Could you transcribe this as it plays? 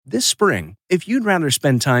This spring, if you'd rather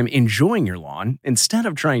spend time enjoying your lawn instead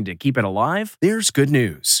of trying to keep it alive, there's good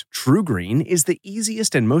news. TruGreen is the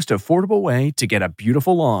easiest and most affordable way to get a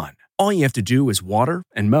beautiful lawn. All you have to do is water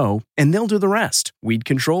and mow, and they'll do the rest. Weed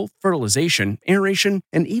control, fertilization, aeration,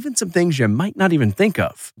 and even some things you might not even think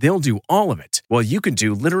of. They'll do all of it, while you can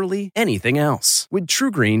do literally anything else. With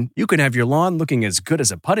TruGreen, you can have your lawn looking as good as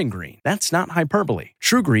a putting green. That's not hyperbole.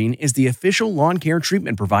 TruGreen is the official lawn care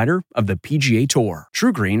treatment provider of the PGA Tour.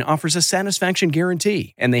 TruGreen offers a satisfaction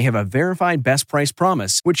guarantee, and they have a verified best price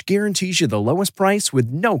promise, which guarantees you the lowest price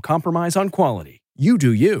with no compromise on quality. You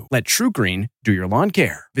do you. Let TruGreen do your lawn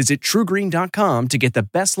care. Visit TruGreen.com to get the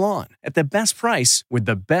best lawn at the best price with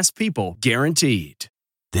the best people guaranteed.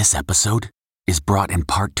 This episode is brought in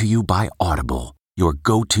part to you by Audible, your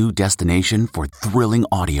go-to destination for thrilling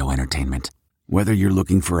audio entertainment. Whether you're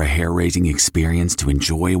looking for a hair-raising experience to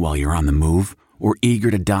enjoy while you're on the move or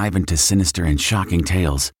eager to dive into sinister and shocking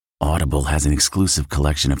tales, Audible has an exclusive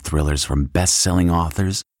collection of thrillers from best-selling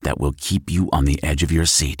authors that will keep you on the edge of your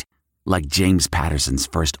seat. Like James Patterson's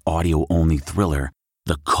first audio-only thriller,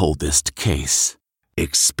 The Coldest Case.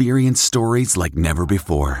 Experience stories like never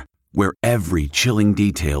before, where every chilling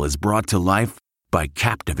detail is brought to life by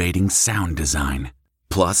captivating sound design.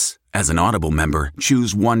 Plus, as an Audible member,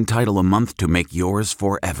 choose one title a month to make yours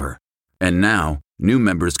forever. And now, new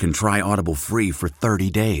members can try Audible free for 30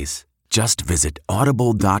 days. Just visit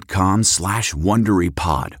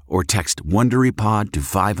audible.com/WonderyPod or text WonderyPod to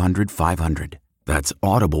 500-500. That's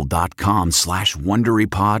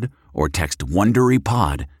audible.com/WonderyPod or text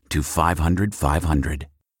WonderyPod to 500-500.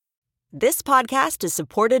 This podcast is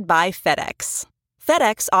supported by FedEx.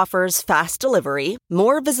 FedEx offers fast delivery,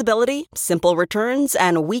 more visibility, simple returns,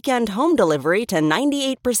 and weekend home delivery to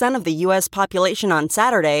 98% of the U.S. population on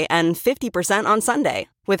Saturday and 50% on Sunday.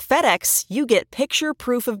 With FedEx, you get picture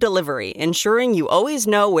proof of delivery, ensuring you always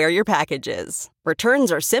know where your package is.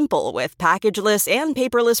 Returns are simple with packageless and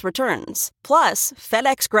paperless returns. Plus,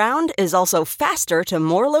 FedEx Ground is also faster to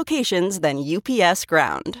more locations than UPS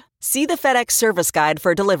Ground. See the FedEx service guide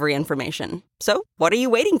for delivery information. So, what are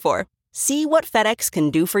you waiting for? See what FedEx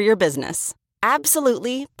can do for your business.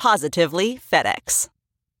 Absolutely, positively FedEx.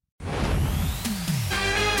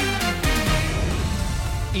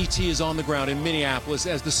 E.T. is on the ground in Minneapolis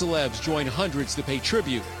as the celebs join hundreds to pay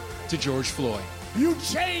tribute to George Floyd. You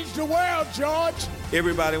changed the world, George!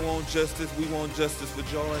 Everybody wants justice. We want justice for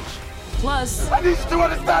George. Plus, I need you to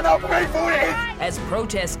understand how painful it is! As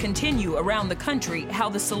protests continue around the country, how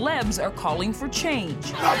the celebs are calling for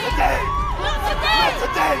change. Not today! Not today! Not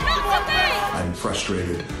today! Not today! I'm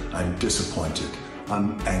frustrated. I'm disappointed.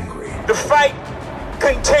 I'm angry. The fight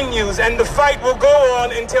continues, and the fight will go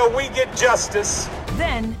on until we get justice.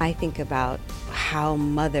 Then, I think about how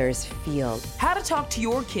mothers feel. How to talk to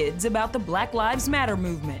your kids about the Black Lives Matter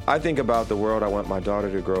movement. I think about the world I want my daughter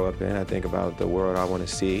to grow up in. I think about the world I want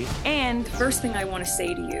to see. And the first thing I want to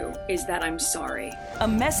say to you is that I'm sorry. A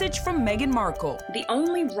message from Meghan Markle. The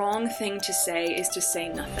only wrong thing to say is to say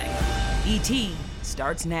nothing. E.T.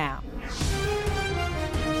 starts now.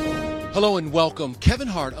 Hello and welcome. Kevin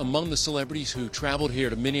Hart among the celebrities who traveled here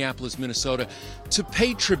to Minneapolis, Minnesota to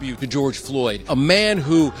pay tribute to George Floyd, a man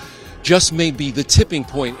who just may be the tipping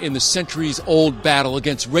point in the centuries-old battle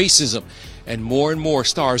against racism. And more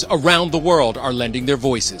stars around the world are lending their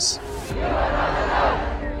voices. I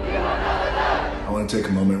want to take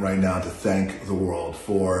a moment right now to thank the world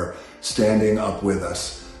for standing up with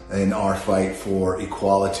us in our fight for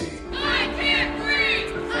equality. I can't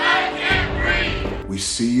breathe! I can't breathe! We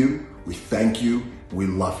see you. We thank you. We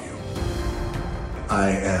love you. I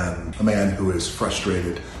am a man who is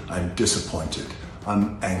frustrated. I'm disappointed.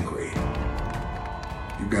 I'm angry.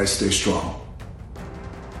 You guys stay strong.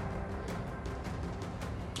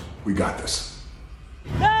 We got this.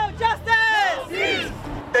 No justice!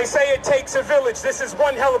 They say it takes a village. This is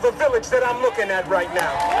one hell of a village that I'm looking at right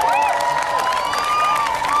now.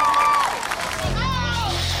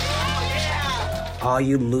 All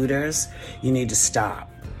you looters, you need to stop.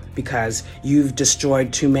 Because you've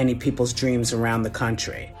destroyed too many people's dreams around the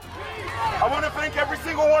country. I want to thank every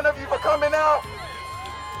single one of you for coming out.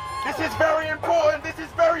 This is very important. This is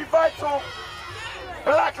very vital.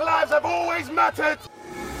 Black lives have always mattered.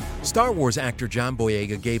 Star Wars actor John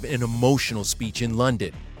Boyega gave an emotional speech in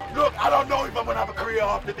London. Look, I don't know if I'm going to have a career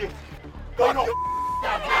after this. Don't know.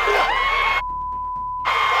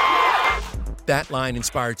 That line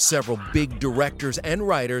inspired several big directors and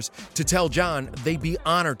writers to tell John they'd be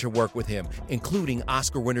honored to work with him, including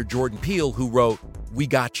Oscar winner Jordan Peele, who wrote, "We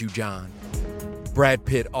got you, John." Brad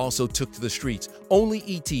Pitt also took to the streets. Only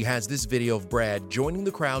E.T. has this video of Brad joining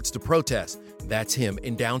the crowds to protest. That's him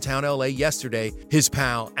in downtown LA yesterday. His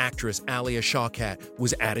pal, actress Alia Shawkat,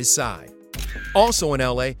 was at his side. Also in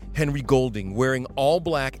LA, Henry Golding wearing all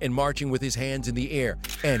black and marching with his hands in the air,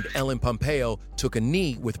 and Ellen Pompeo took a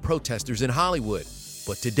knee with protesters in Hollywood.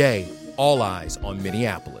 But today, all eyes on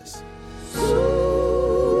Minneapolis.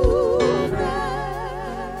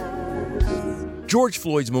 George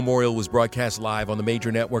Floyd's memorial was broadcast live on the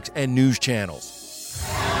major networks and news channels.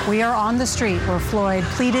 We are on the street where Floyd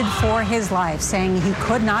pleaded for his life, saying he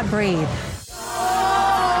could not breathe.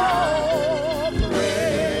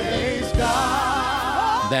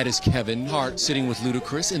 That is Kevin Hart sitting with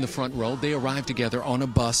Ludacris in the front row. They arrived together on a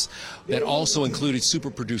bus that also included super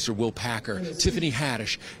producer Will Packer, Tiffany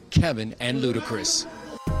Haddish, Kevin, and Ludacris.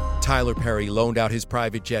 Tyler Perry loaned out his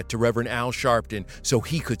private jet to Reverend Al Sharpton so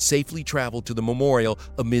he could safely travel to the memorial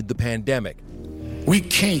amid the pandemic. We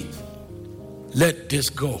can't let this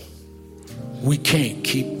go. We can't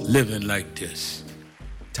keep living like this.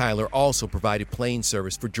 Tyler also provided plane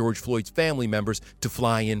service for George Floyd's family members to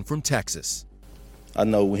fly in from Texas. I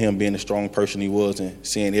know with him being the strong person he was and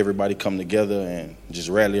seeing everybody come together and just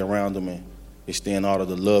rally around him and extend all of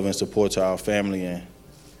the love and support to our family, and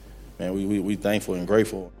man, we thankful and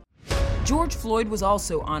grateful. George Floyd was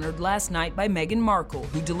also honored last night by Meghan Markle,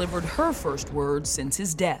 who delivered her first words since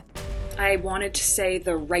his death. I wanted to say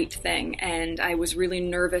the right thing, and I was really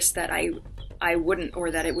nervous that I wouldn't,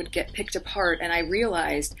 or that it would get picked apart, and I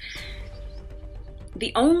realized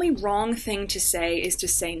the only wrong thing to say is to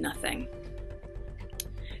say nothing.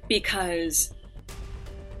 Because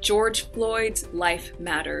George Floyd's life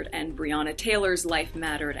mattered, and Breonna Taylor's life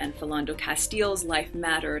mattered, and Philando Castile's life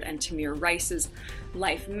mattered, and Tamir Rice's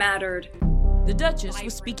life mattered. The Duchess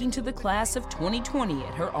was speaking to the class of 2020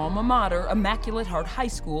 at her alma mater, Immaculate Heart High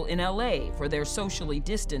School in LA, for their socially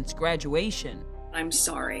distanced graduation. I'm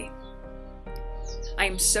sorry. I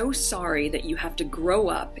am so sorry that you have to grow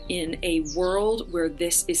up in a world where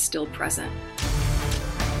this is still present.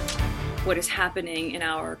 What is happening in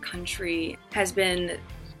our country has been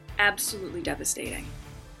absolutely devastating.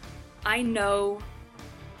 I know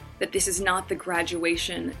that this is not the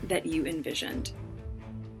graduation that you envisioned,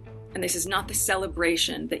 and this is not the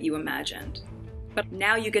celebration that you imagined. But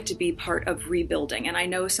now you get to be part of rebuilding. And I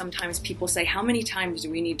know sometimes people say, how many times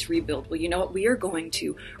do we need to rebuild? Well, you know what? We are going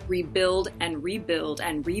to rebuild and rebuild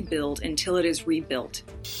and rebuild until it is rebuilt.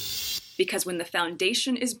 Because when the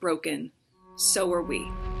foundation is broken, so are we.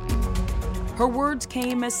 Her words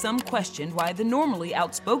came as some questioned why the normally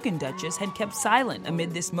outspoken Duchess had kept silent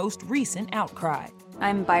amid this most recent outcry.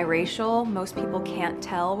 I'm biracial. Most people can't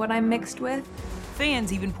tell what I'm mixed with.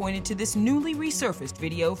 Fans even pointed to this newly resurfaced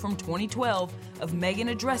video from 2012 of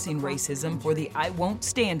Meghan addressing racism for the I Won't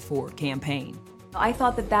Stand For campaign. I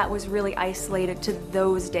thought that was really isolated to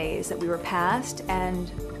those days that we were past,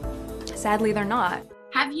 and sadly they're not.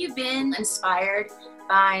 Have you been inspired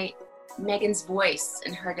by Meghan's voice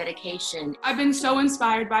and her dedication? I've been so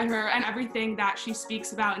inspired by her, and everything that she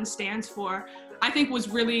speaks about and stands for, I think was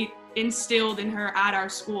really instilled in her at our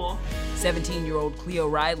school. 17-year-old Cleo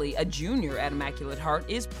Riley, a junior at Immaculate Heart,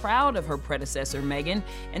 is proud of her predecessor, Meghan,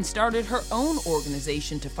 and started her own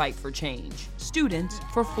organization to fight for change, Students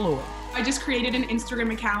for Floyd. I just created an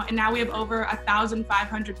Instagram account, and now we have over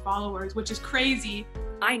 1,500 followers, which is crazy.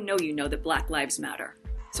 I know you know that Black Lives Matter.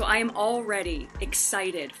 So I am already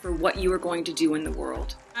excited for what you are going to do in the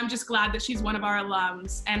world. I'm just glad that she's one of our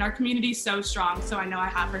alums, and our community is so strong, so I know I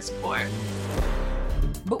have her support.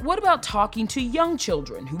 But what about talking to young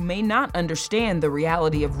children who may not understand the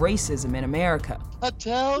reality of racism in America?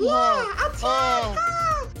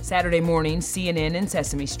 Saturday morning, CNN and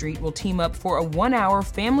Sesame Street will team up for a 1-hour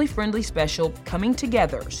family-friendly special, Coming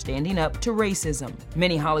Together, Standing Up to Racism.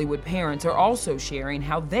 Many Hollywood parents are also sharing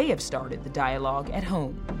how they have started the dialogue at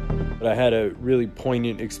home. But I had a really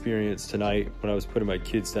poignant experience tonight when I was putting my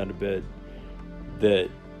kids down to bed that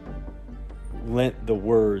lent the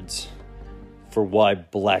words for why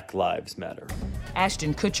Black Lives Matter.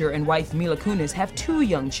 Ashton Kutcher and wife Mila Kunis have 2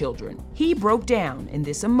 young children. He broke down in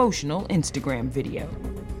this emotional Instagram video.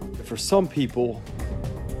 For some people,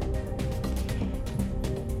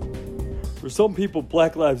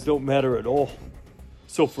 Black lives don't matter at all.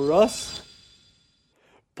 So for us,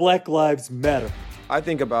 Black lives matter. I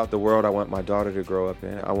think about the world I want my daughter to grow up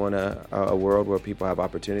in. I want a world where people have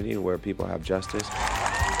opportunity, where people have justice.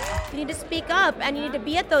 You need to speak up, and you need to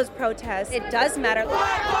be at those protests. It does matter.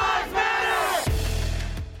 Black Lives Matter!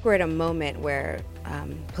 We're at a moment where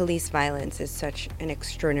police violence is such an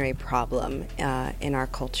extraordinary problem in our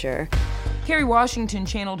culture. Kerry Washington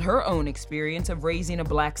channeled her own experience of raising a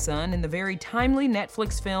black son in the very timely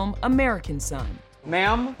Netflix film American Son.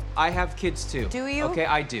 Ma'am, I have kids too. Do you? Okay,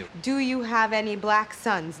 I do. Do you have any black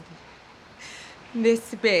sons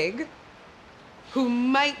this big who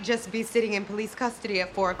might just be sitting in police custody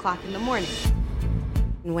at 4 o'clock in the morning?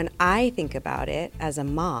 When I think about it as a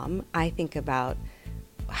mom, I think about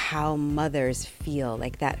how mothers feel,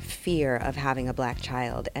 like that fear of having a black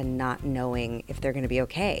child and not knowing if they're going to be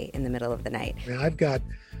okay in the middle of the night. I mean, I've got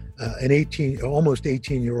an almost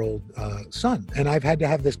 18-year-old son, and I've had to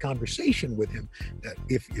have this conversation with him that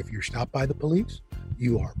if you're stopped by the police,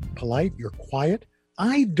 you are polite, you're quiet.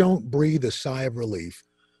 I don't breathe a sigh of relief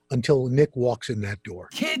until Nick walks in that door.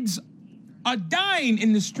 Kids are dying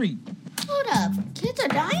in the street. Hold up, kids are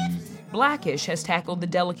dying? Blackish has tackled the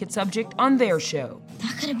delicate subject on their show.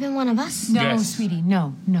 That could have been one of us. No, sweetie,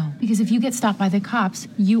 no. Because if you get stopped by the cops,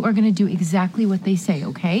 you are going to do exactly what they say,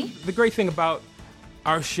 okay? The great thing about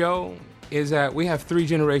our show is that we have 3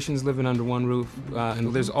 generations living under one roof,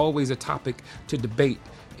 and there's always a topic to debate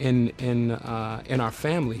in our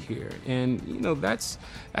family here. And, you know, that's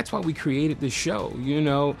why we created this show, you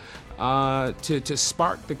know, to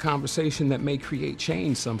spark the conversation that may create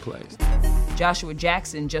change someplace. Joshua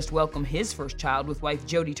Jackson just welcomed his first child with wife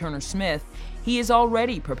Jodie Turner-Smith. He is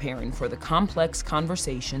already preparing for the complex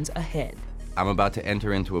conversations ahead. I'm about to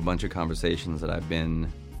enter into a bunch of conversations that I've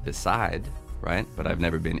been beside, right? But I've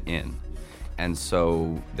never been in. And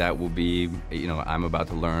so that will be, you know, I'm about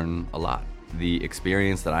to learn a lot. The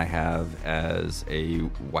experience that I have as a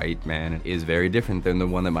white man is very different than the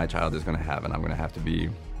one that my child is going to have, and I'm going to have to be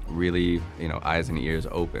really, you know, eyes and ears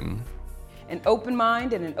open. An open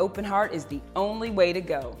mind and an open heart is the only way to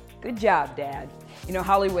go. Good job, Dad. You know,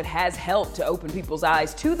 Hollywood has helped to open people's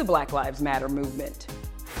eyes to the Black Lives Matter movement.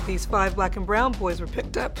 These 5 black and brown boys were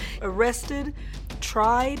picked up, arrested,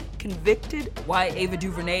 tried, convicted. Why Ava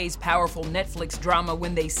DuVernay's powerful Netflix drama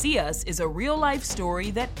When They See Us is a real-life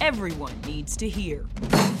story that everyone needs to hear.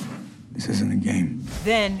 This isn't a game.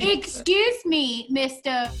 Then, Excuse me,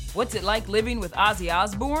 mister. What's it like living with Ozzy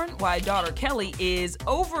Osbourne? Why daughter Kelly is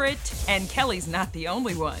over it, and Kelly's not the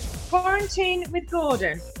only one. Quarantine with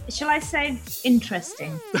Gordon. Shall I say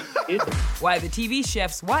interesting? Why the TV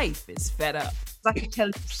chef's wife is fed up. I could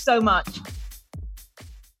tell so much.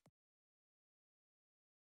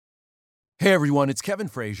 Hey everyone, it's Kevin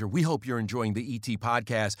Frazier. We hope you're enjoying the ET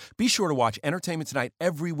Podcast. Be sure to watch Entertainment Tonight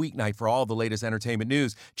every weeknight for all the latest entertainment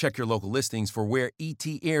news. Check your local listings for where ET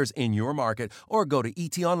airs in your market or go to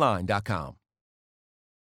etonline.com.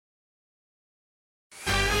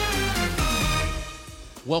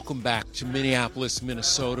 Welcome back to Minneapolis,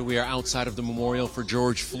 Minnesota. We are outside of the memorial for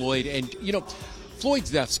George Floyd. And, you know,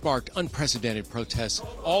 Floyd's death sparked unprecedented protests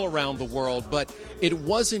all around the world, but it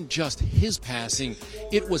wasn't just his passing,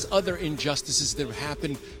 it was other injustices that have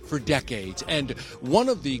happened for decades. And one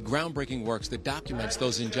of the groundbreaking works that documents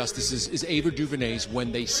those injustices is Ava DuVernay's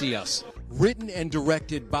When They See Us. Written and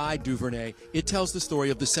directed by DuVernay, it tells the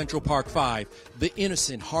story of the Central Park Five, the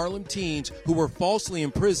innocent Harlem teens who were falsely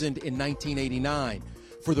imprisoned in 1989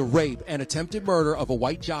 for the rape and attempted murder of a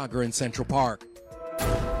white jogger in Central Park.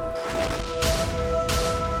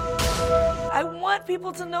 I want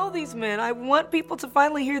people to know these men. I want people to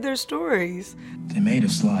finally hear their stories. They made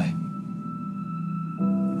us lie.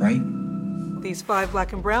 Right? These 5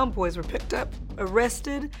 black and brown boys were picked up,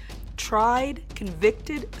 arrested, tried,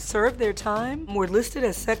 convicted, served their time, were listed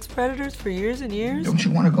as sex predators for years and years. Don't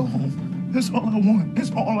you want to go home? That's all I want.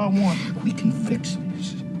 That's all I want. We can fix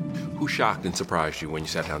this. Who shocked and surprised you when you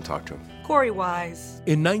sat down and talked to him? Corey Wise.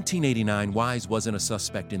 In 1989, Wise wasn't a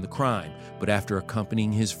suspect in the crime, but after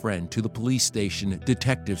accompanying his friend to the police station,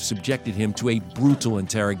 detectives subjected him to a brutal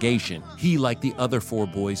interrogation. He, like the other 4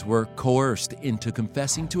 boys, were coerced into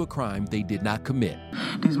confessing to a crime they did not commit.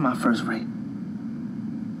 This is my first rape.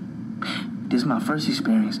 This is my first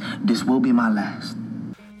experience. This will be my last.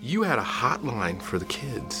 You had a hotline for the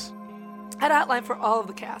kids. I had a hotline for all of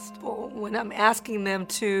the cast. When I'm asking them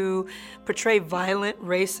to portray violent,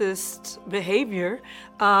 racist behavior,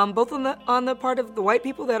 both on the part of the white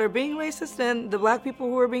people that are being racist and the black people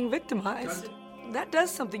who are being victimized. That does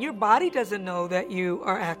something. Your body doesn't know that you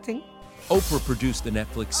are acting. Oprah produced the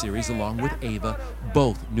Netflix series along with Ava.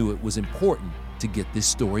 Both knew it was important to get this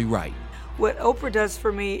story right. What Oprah does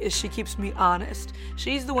for me is she keeps me honest.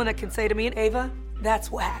 She's the one that can say to me, and Ava, that's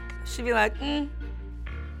whack. She'd be like,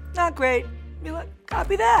 not great. Be like,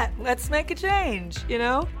 copy that. Let's make a change, you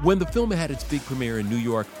know? When the film had its big premiere in New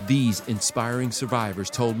York, these inspiring survivors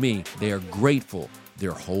told me they are grateful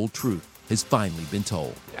their whole truth has finally been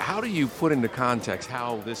told. How do you put into context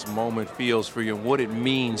how this moment feels for you and what it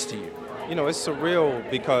means to you? You know, it's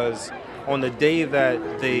surreal because on the day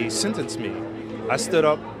that they sentenced me, I stood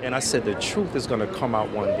up and I said the truth is going to come out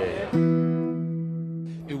one day.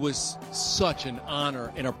 was such an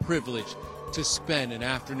honor and a privilege to spend an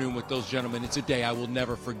afternoon with those gentlemen. It's a day I will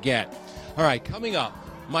never forget. All right, coming up,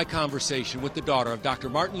 my conversation with the daughter of Dr.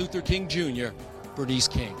 Martin Luther King Jr., Bernice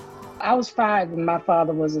King. I was 5 when my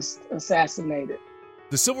father was assassinated.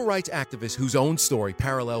 The civil rights activist whose own story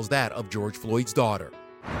parallels that of George Floyd's daughter.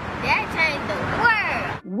 That changed the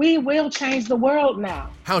world. We will change the world now.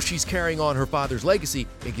 How she's carrying on her father's legacy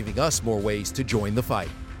and giving us more ways to join the fight.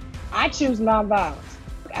 I choose nonviolence.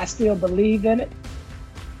 I still believe in it.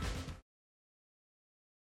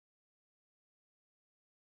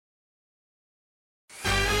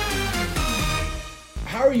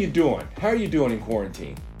 How are you doing? How are you doing in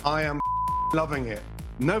quarantine? I am loving it.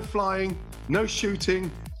 No flying, no shooting,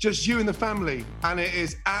 just you and the family. And it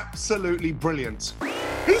is absolutely brilliant.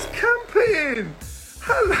 He's camping!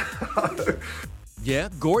 Hello! Yeah,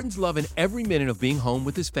 Gordon's loving every minute of being home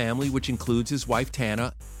with his family, which includes his wife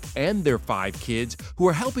Tana and their 5 kids, who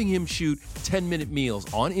are helping him shoot 10-minute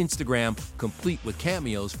meals on Instagram, complete with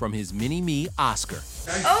cameos from his mini-me, Oscar.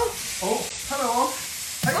 Oh, hello.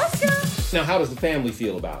 Hey. Oscar! Now, how does the family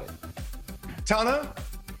feel about it? Tana,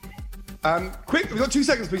 quick, we've got 2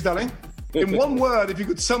 seconds, please, darling. In one word, if you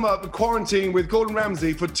could sum up the quarantine with Gordon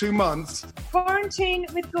Ramsay for 2 months. Quarantine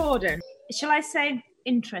with Gordon. Shall I say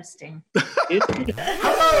interesting?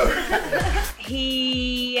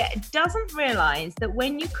 He doesn't realise that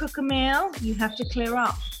when you cook a meal, you have to clear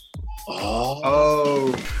up.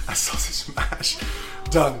 Oh, a sausage mash.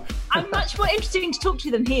 Done. I'm much more interesting to talk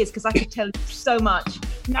to than he is because I could tell so much.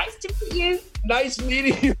 Nice to meet you. Nice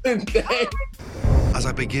meeting you, Lindsay. As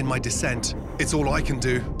I begin my descent, it's all I can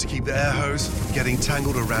do to keep the air hose from getting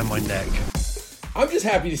tangled around my neck. I'm just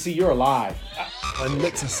happy to see you're alive. My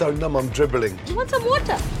lips are so numb, I'm dribbling. Do you want some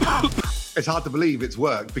water? It's hard to believe it's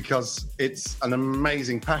worked because it's an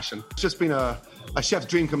amazing passion. It's just been a chef's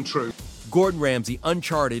dream come true. Gordon Ramsay,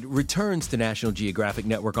 Uncharted, returns to National Geographic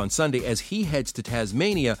Network on Sunday as he heads to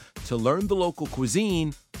Tasmania to learn the local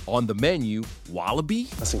cuisine. On the menu, wallaby.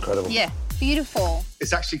 That's incredible. Yeah, beautiful.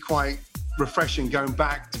 It's actually quite refreshing going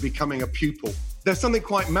back to becoming a pupil. There's something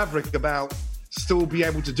quite maverick about still be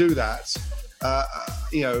able to do that.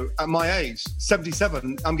 At my age,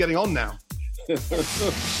 77, I'm getting on now.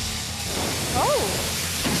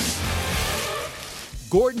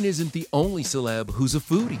 Gordon isn't the only celeb who's a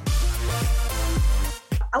foodie.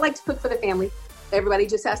 I like to cook for the family. Everybody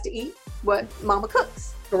just has to eat what mama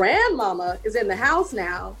cooks. Grandmama is in the house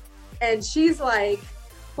now, and she's like,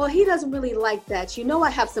 well, he doesn't really like that. You know, I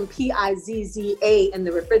have some Pizza in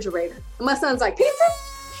the refrigerator. And my son's like, pizza?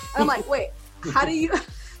 And I'm like, wait, how do you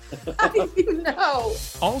know?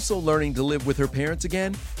 Also learning to live with her parents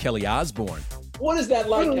again, Kelly Osbourne. What is that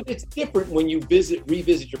like? It's different when you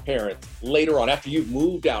revisit your parents later on after you've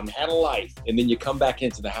moved out and had a life, and then you come back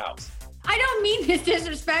into the house. I don't mean this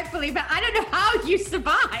disrespectfully, but I don't know how you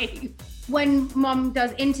survive. When mom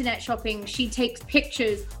does internet shopping, she takes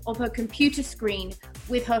pictures of her computer screen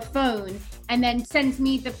with her phone and then sends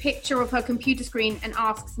me the picture of her computer screen and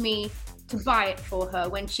asks me to buy it for her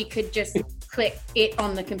when she could just click it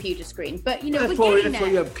on the computer screen. But, we're getting there. That's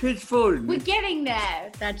what you have kids for. We're getting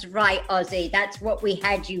there. That's right, Ozzy. That's what we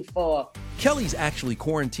had you for. Kelly's actually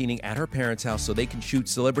quarantining at her parents' house so they can shoot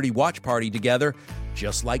Celebrity Watch Party together,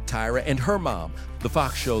 just like Tyra and her mom. The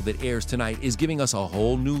Fox show that airs tonight is giving us a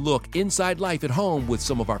whole new look inside life at home with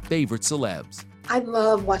some of our favorite celebs. I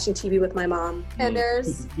love watching TV with my mom. And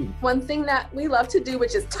there's one thing that we love to do,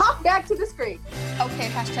 which is talk back to the screen. Okay,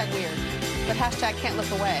 hashtag weird, but hashtag can't look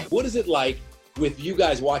away. What is it like with you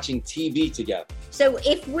guys watching TV together? So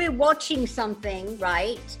if we're watching something,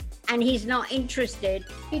 right, and he's not interested,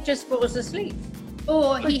 he just falls asleep.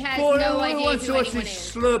 Or he has no idea who anyone is.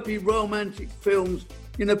 Slurpy romantic films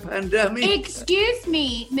in a pandemic. Excuse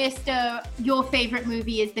me, Mr. Your favorite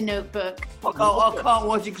movie is The Notebook. I can't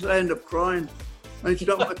watch it because I end up crying. And it's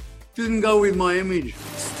not, didn't go with my image.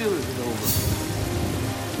 Still isn't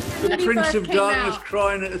over. The Prince of Darkness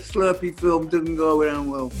crying at a Slurpee film didn't go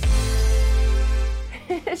down well.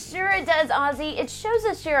 Sure it does, Ozzy. It shows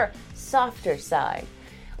us your softer side.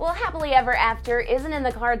 Well, happily ever after isn't in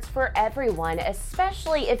the cards for everyone,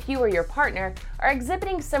 especially if you or your partner are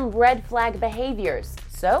exhibiting some red flag behaviors.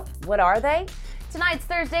 So, what are they? Tonight's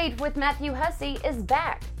Thursday Date with Matthew Hussey is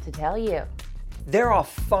back to tell you. There are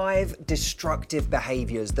 5 destructive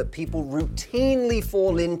behaviors that people routinely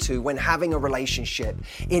fall into when having a relationship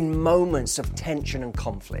in moments of tension and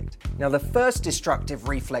conflict. Now, the first destructive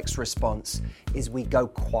reflex response is we go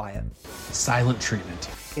quiet. Silent treatment.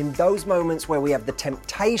 In those moments where we have the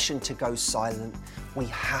temptation to go silent, we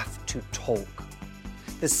have to talk.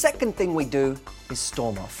 The second thing we do is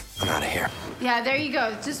storm off. I'm out of here. Yeah, there you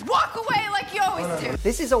go. Just walk away like you always do.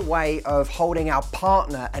 This is a way of holding our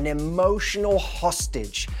partner an emotional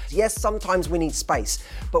hostage. Yes, sometimes we need space,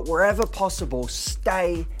 but wherever possible,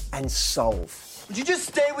 stay and solve. Would you just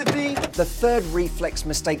stay with me? The third reflex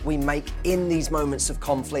mistake we make in these moments of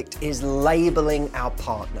conflict is labeling our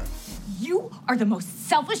partner. You are the most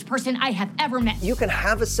selfish person I have ever met. You can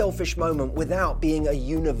have a selfish moment without being a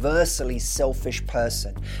universally selfish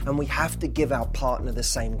person, and we have to give our partner the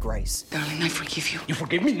same grace. Darling, I forgive you. You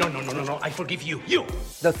forgive me? No, I forgive you. You!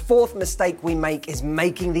 The fourth mistake we make is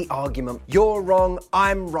making the argument, you're wrong,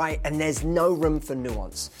 I'm right, and there's no room for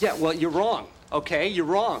nuance. Yeah, well, you're wrong, okay? You're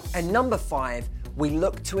wrong. And number 5, we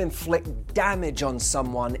look to inflict damage on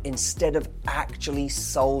someone instead of actually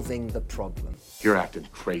solving the problem. You're acting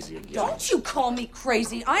crazy again. Don't you call me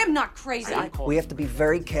crazy. I am not crazy. We have to be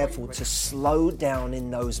very careful to slow down in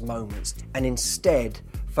those moments and instead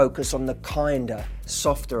focus on the kinder,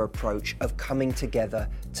 softer approach of coming together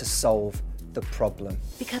to solve the problem.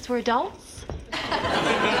 Because we're adults?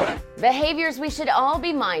 Behaviors we should all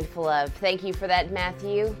be mindful of. Thank you for that,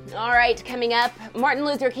 Matthew. All right, coming up, Martin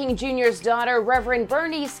Luther King Jr.'s daughter, Reverend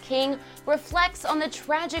Bernice King, reflects on the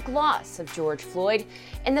tragic loss of George Floyd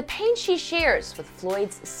and the pain she shares with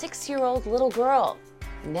Floyd's 6-year-old little girl.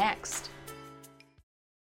 Next.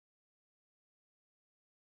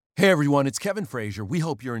 Hey everyone, it's Kevin Frazier. We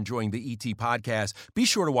hope you're enjoying the ET Podcast. Be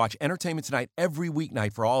sure to watch Entertainment Tonight every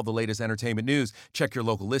weeknight for all the latest entertainment news. Check your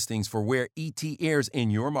local listings for where ET airs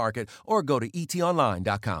in your market or go to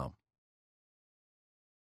etonline.com.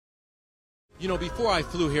 You know, before I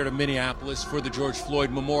flew here to Minneapolis for the George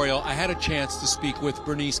Floyd Memorial, I had a chance to speak with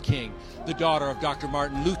Bernice King, the daughter of Dr.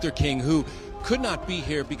 Martin Luther King, who could not be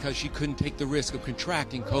here because she couldn't take the risk of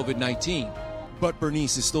contracting COVID-19. But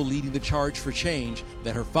Bernice is still leading the charge for change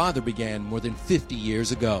that her father began more than 50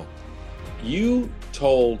 years ago. You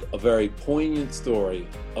told a very poignant story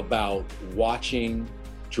about watching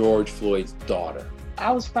George Floyd's daughter.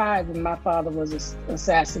 I was 5 when my father was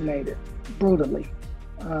assassinated brutally.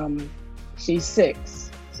 She's 6,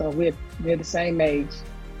 so we're the same age.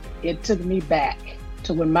 It took me back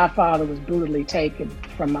to when my father was brutally taken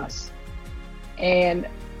from us. And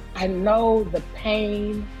I know the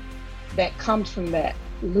pain that comes from that,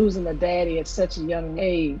 losing a daddy at such a young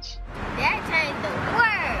age. That changed the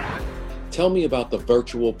world. Tell me about the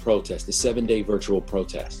virtual protest, the 7-day virtual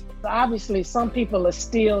protest. Obviously, some people are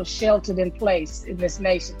still sheltered in place in this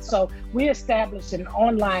nation. So we established an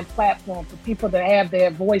online platform for people to have their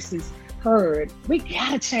voices heard. We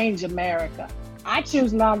gotta change America. I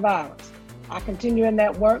choose nonviolence. I continue in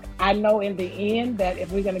that work. I know in the end that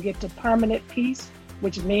if we're gonna get to permanent peace,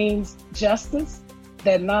 which means justice,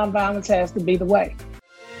 that nonviolence has to be the way.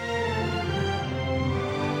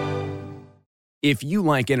 If you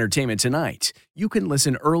like Entertainment Tonight, you can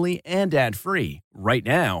listen early and ad-free right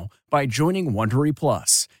now by joining Wondery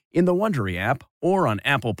Plus in the Wondery app or on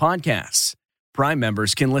Apple Podcasts. Prime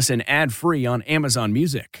members can listen ad-free on Amazon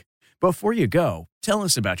Music. Before you go, tell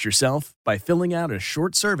us about yourself by filling out a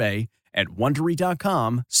short survey at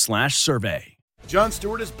Wondery.com/survey. Jon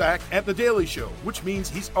Stewart is back at The Daily Show, which means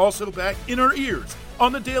he's also back in our ears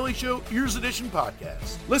on The Daily Show Ears Edition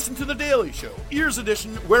podcast. Listen to The Daily Show Ears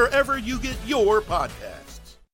Edition wherever you get your podcasts.